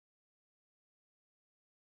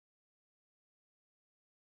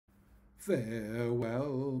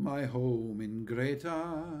Farewell, my home in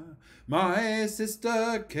Greta, my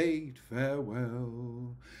sister Kate,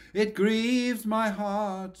 farewell. It grieves my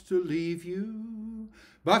heart to leave you,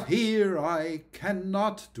 but here I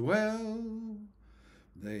cannot dwell.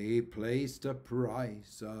 They placed a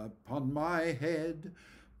price upon my head,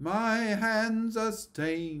 my hands are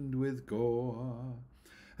stained with gore,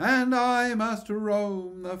 and I must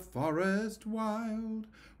roam the forest wild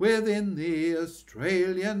within the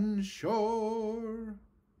Australian shore.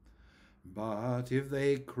 But if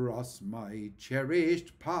they cross my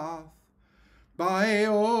cherished path, by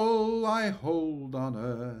all I hold on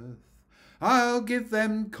earth, I'll give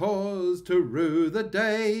them cause to rue the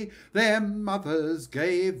day their mothers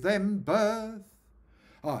gave them birth.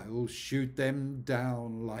 I'll shoot them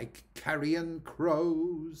down like carrion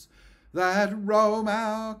crows that roam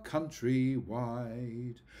our country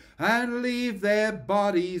wide, and leave their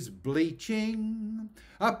bodies bleaching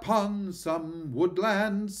upon some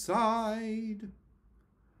woodland side.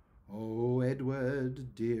 O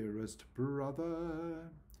Edward, dearest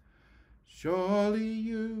brother, surely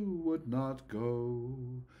you would not go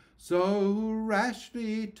so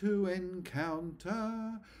rashly to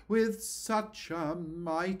encounter with such a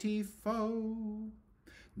mighty foe.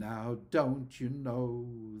 Now don't you know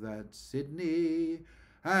that Sydney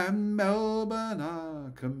and Melbourne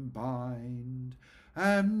are combined,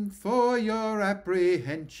 and for your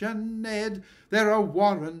apprehension, Ned, there are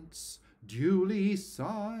warrants duly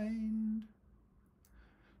signed?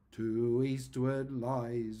 To eastward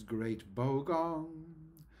lies Great Bogong,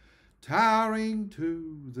 towering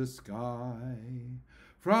to the sky,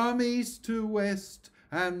 from east to west,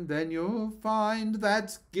 and then you'll find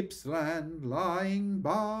that's Gippsland lying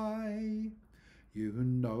by. You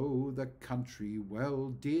know the country well,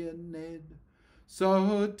 dear Ned,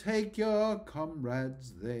 so take your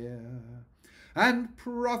comrades there, and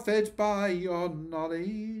profit by your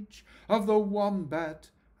knowledge of the wombat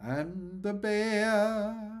and the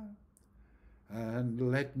bear.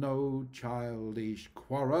 And let no childish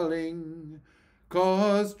quarrelling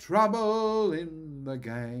cause trouble in the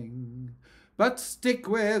gang, but stick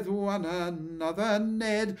with one another,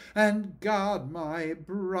 Ned, and guard my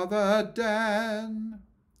brother Dan.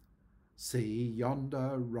 See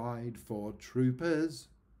yonder ride 4 troopers,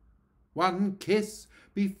 one kiss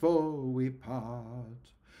before we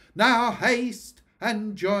part. Now haste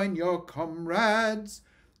and join your comrades,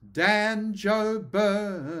 Dan, Joe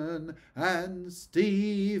Byrne and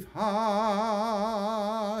Steve Hart.